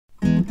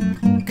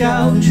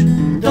couch.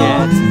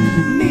 Get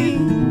me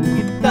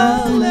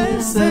guitar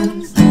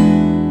lessons.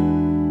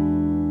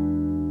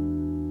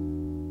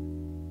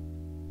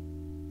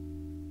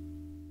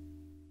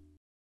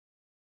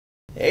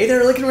 Hey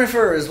there,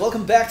 Licknriffers!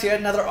 Welcome back to yet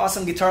another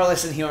awesome guitar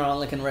lesson here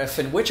on Licknriff,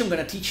 in which I'm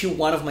going to teach you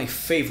one of my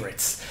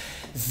favorites,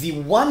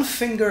 the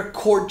one-finger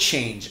chord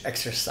change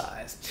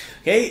exercise.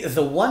 Okay,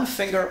 the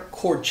one-finger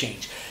chord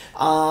change.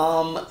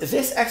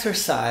 This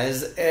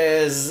exercise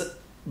is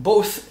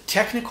both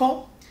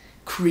technical,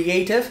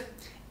 creative,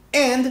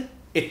 and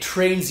it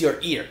trains your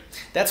ear.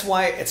 That's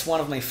why it's one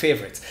of my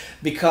favorites,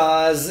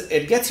 because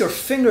it gets your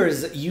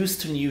fingers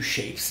used to new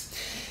shapes.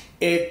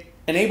 It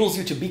enables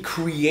you to be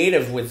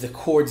creative with the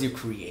chords you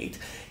create,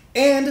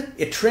 and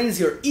it trains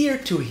your ear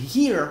to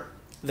hear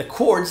the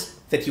chords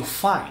that you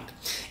find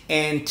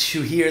and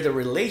to hear the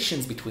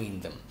relations between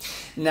them.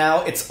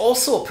 Now, it's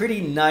also a pretty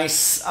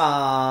nice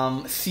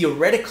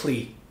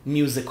theoretically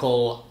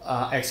musical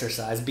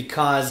exercise,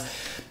 because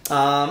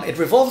it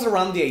revolves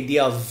around the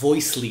idea of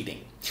voice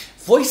leading.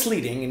 Voice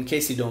leading, in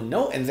case you don't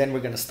know, and then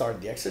we're going to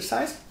start the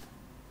exercise,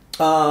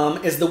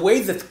 is the way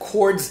that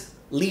chords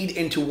lead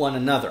into one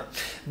another.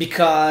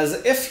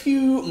 Because if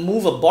you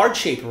move a bar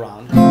shape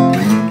around,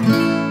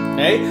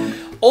 okay,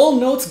 all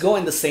notes go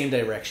in the same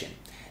direction.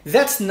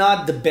 That's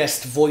not the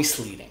best voice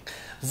leading.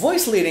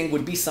 Voice leading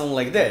would be something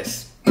like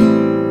this,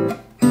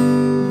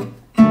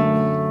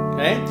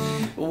 okay,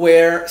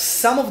 where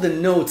some of the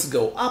notes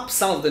go up,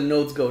 some of the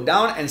notes go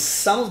down, and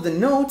some of the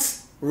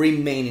notes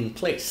remain in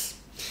place.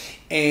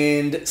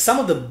 And some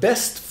of the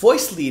best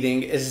voice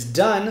leading is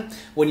done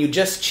when you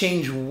just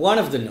change one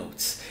of the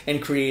notes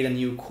and create a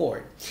new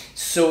chord.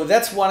 So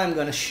that's what I'm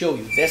going to show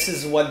you. This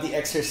is what the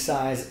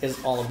exercise is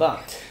all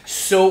about.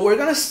 So we're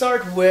going to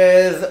start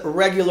with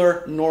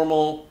regular,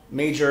 normal,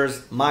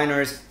 majors,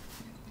 minors,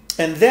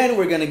 and then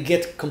we're going to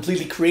get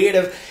completely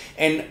creative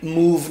and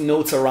move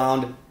notes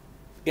around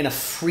in a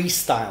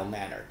freestyle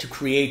manner to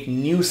create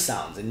new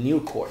sounds and new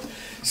chords.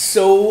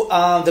 So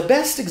the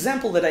best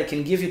example that I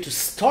can give you to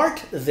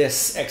start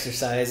this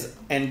exercise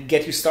and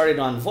get you started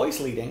on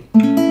voice leading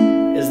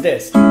is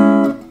this.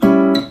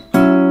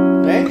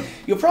 Okay?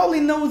 You probably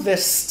know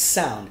this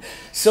sound.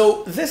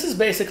 So this is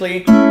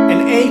basically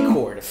an A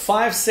chord,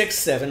 5, 6,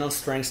 7 on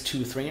strings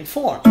 2, 3, and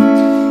 4.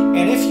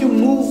 And if you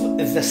move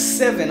the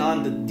 7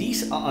 on the D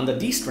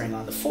string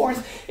on the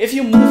 4th, if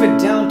you move it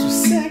down to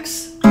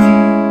 6,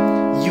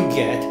 you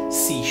get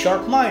C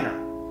sharp minor,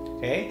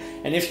 okay?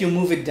 And if you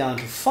move it down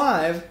to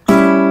 5,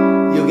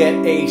 you get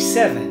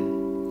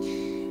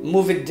A7.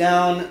 Move it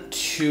down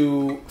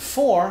to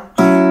 4,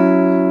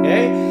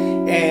 okay?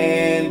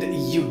 And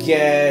you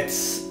get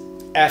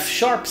F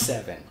sharp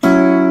 7,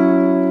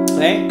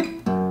 okay?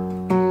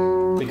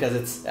 Because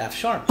it's F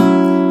sharp.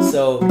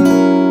 So,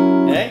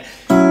 okay?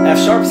 F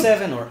sharp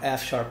 7 or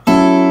F sharp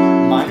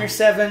minor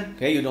 7,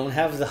 okay? You don't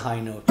have the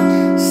high note.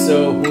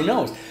 So, who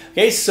knows?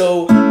 Okay,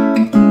 so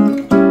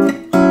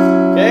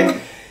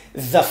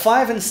the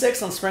 5 and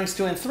 6 on strings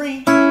 2 and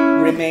 3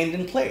 remained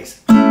in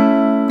place.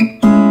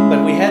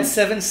 But we had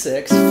 7,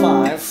 6,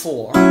 5,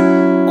 4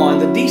 on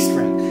the D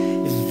string.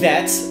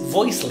 That's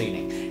voice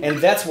leading. And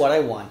that's what I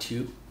want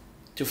you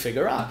to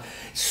figure out.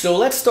 So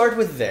let's start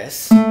with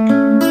this.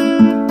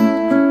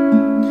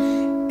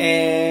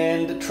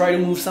 And try to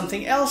move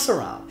something else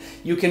around.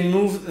 You can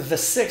move the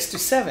 6 to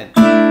 7.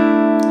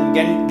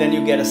 And then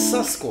you get a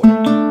sus chord.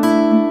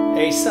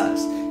 A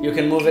sus. You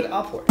can move it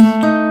upwards.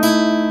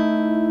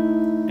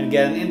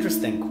 Get an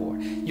interesting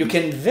chord. You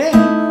can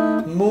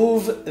then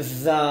move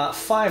the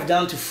 5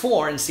 down to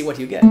 4 and see what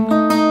you get.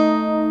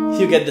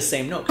 You get the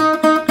same note,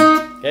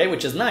 okay,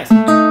 which is nice.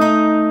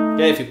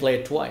 Okay, if you play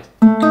it twice,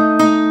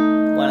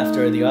 one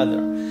after the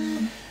other.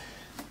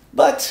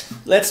 But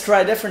let's try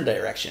a different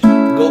direction.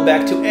 Go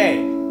back to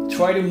A.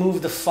 Try to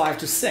move the 5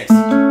 to 6.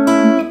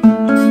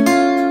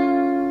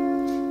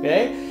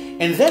 Okay,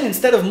 and then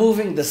instead of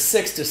moving the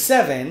 6 to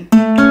 7,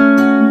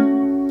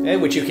 okay,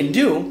 which you can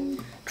do,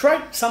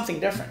 try something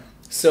different.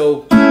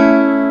 So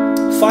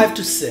 5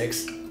 to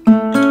 6,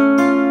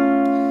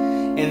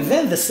 and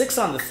then the 6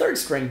 on the 3rd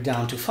string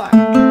down to 5,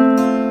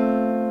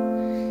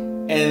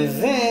 and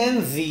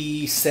then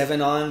the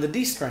 7 on the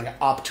D string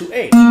up to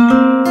 8,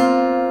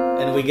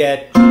 and we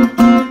get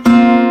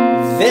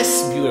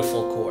this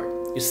beautiful chord.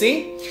 You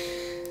see?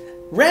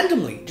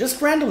 Randomly,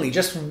 just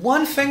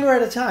one finger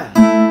at a time.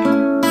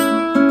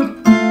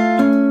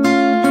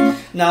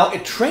 Now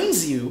it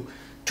trains you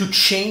to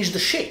change the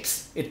shapes.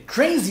 It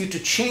trains you to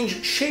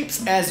change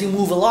shapes as you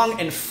move along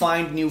and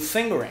find new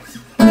fingering.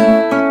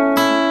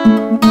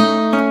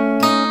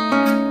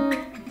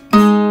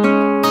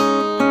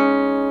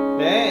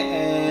 Okay,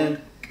 and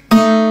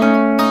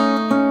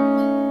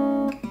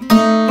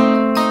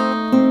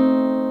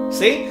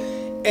see?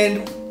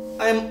 And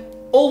I'm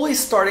always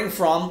starting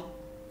from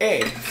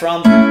A,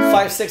 from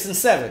 5, 6, and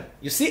 7.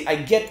 You see, I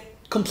get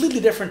completely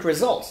different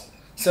results.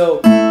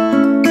 So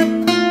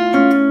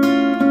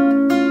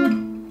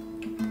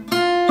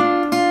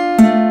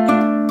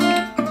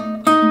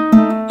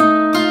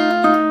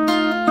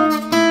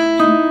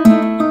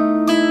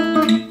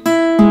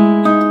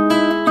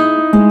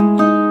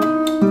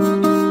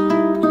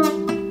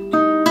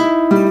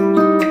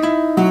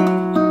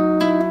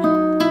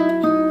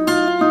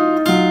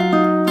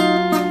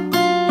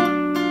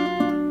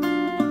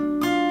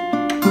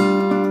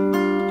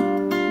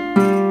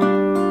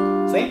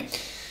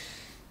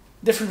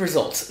different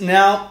results.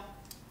 Now,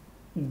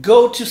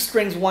 go to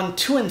strings 1,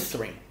 2, and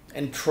 3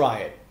 and try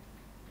it.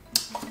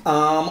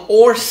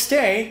 Or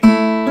stay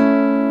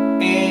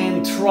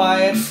and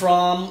try it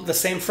from the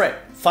same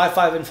fret, 5,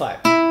 5, and 5.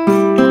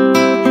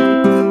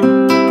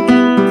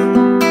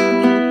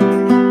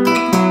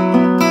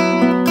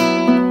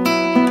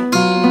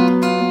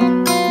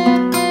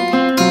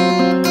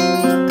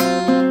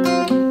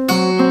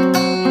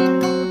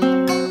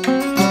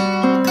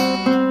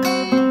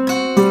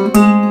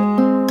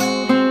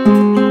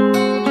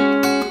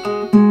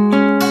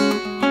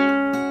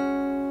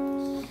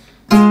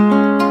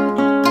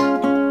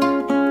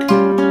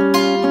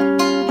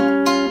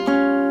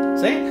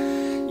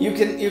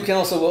 You can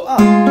also go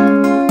up.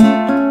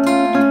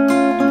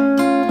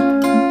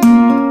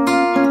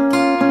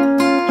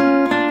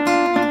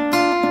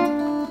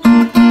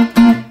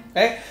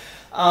 Okay,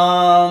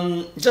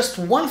 just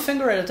one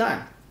finger at a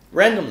time,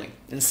 randomly,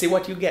 and see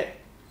what you get.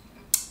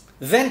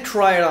 Then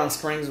try it on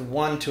strings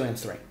 1, 2, and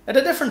 3 at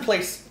a different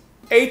place,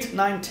 8,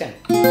 9, 10.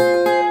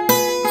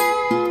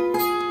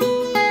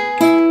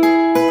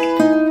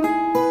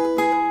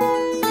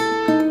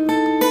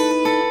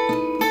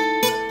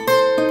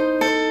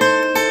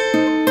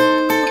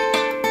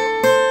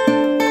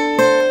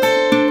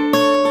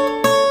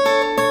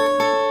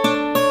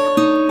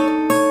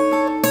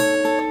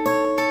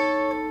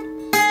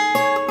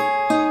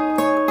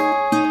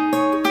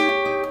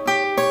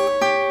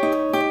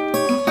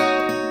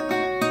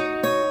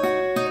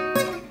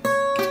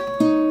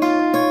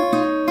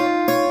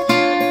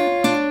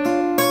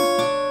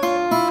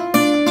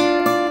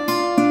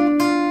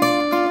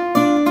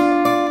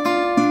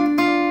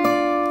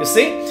 You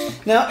see?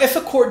 Now, if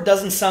a chord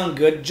doesn't sound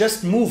good,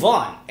 just move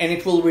on, and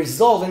it will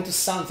resolve into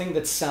something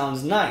that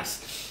sounds nice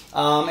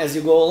as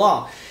you go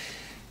along.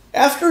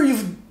 After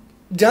you've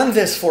done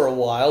this for a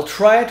while,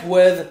 try it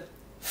with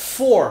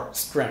 4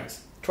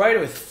 strings. Try it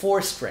with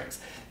 4 strings.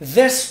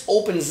 This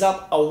opens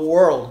up a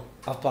world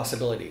of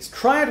possibilities.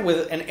 Try it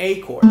with an A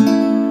chord,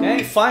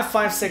 okay? 5,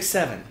 5, 6,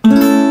 7,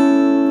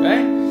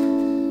 okay?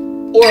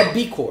 Or a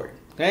B chord,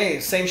 okay?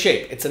 Same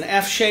shape. It's an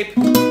F shape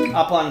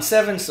up on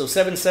 7, so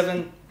 7,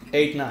 7,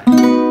 8, 9.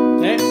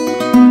 Okay?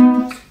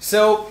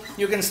 So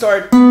you can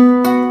start.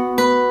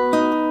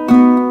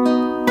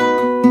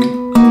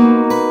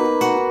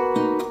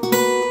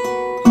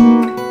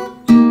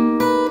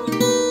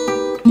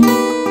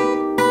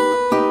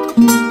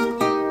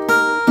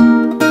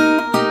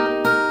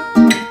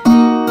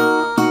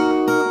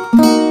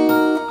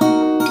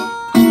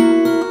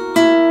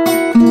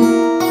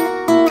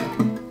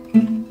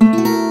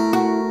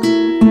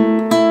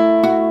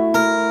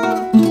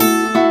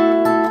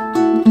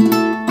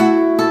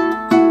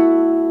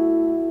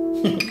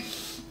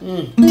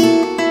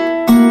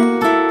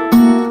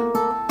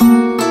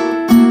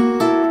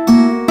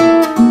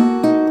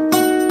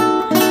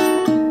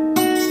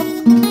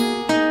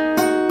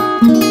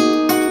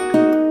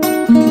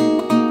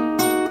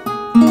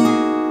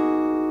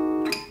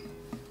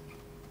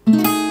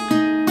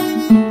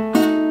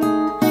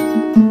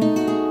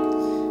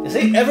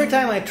 See, every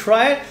time I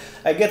try it,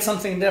 I get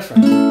something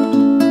different.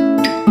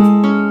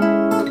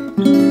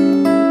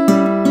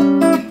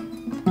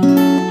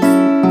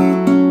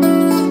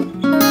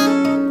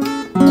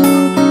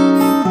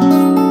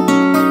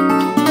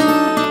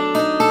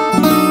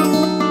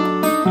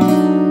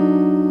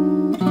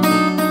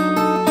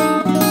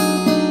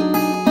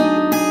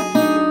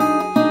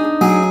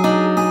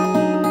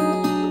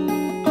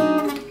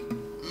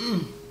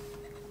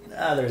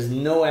 There's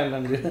no way I'm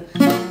gonna do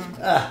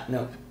that.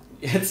 No,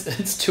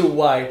 it's too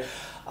wide.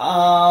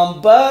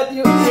 But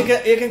you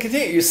can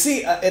continue. You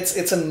see,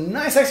 it's a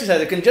nice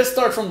exercise. You can just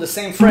start from the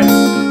same fret.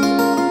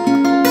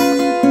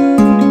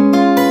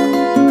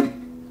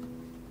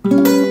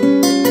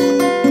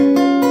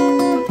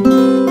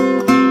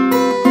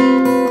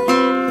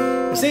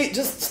 You see,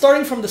 just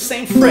starting from the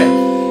same fret,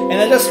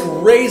 and I just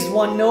raised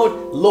one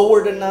note,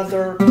 lowered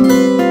another.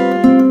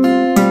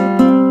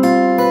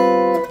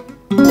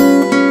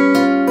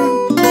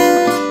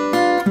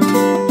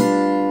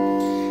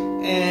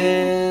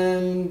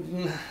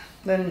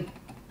 Then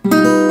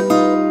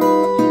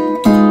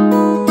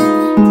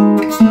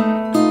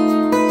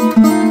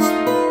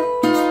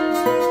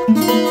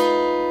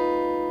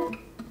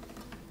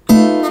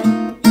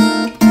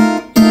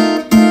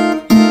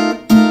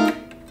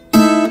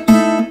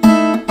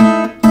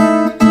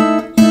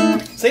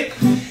see,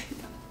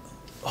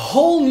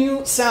 whole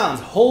new sounds,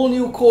 whole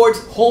new chords,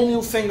 whole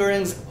new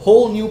fingerings,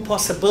 whole new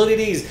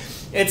possibilities.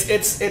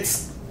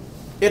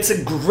 It's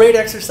a great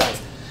exercise.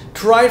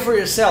 Try it for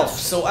yourself.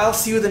 So I'll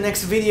see you in the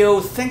next video.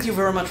 Thank you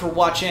very much for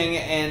watching,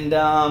 and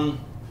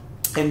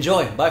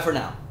enjoy. Bye for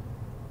now.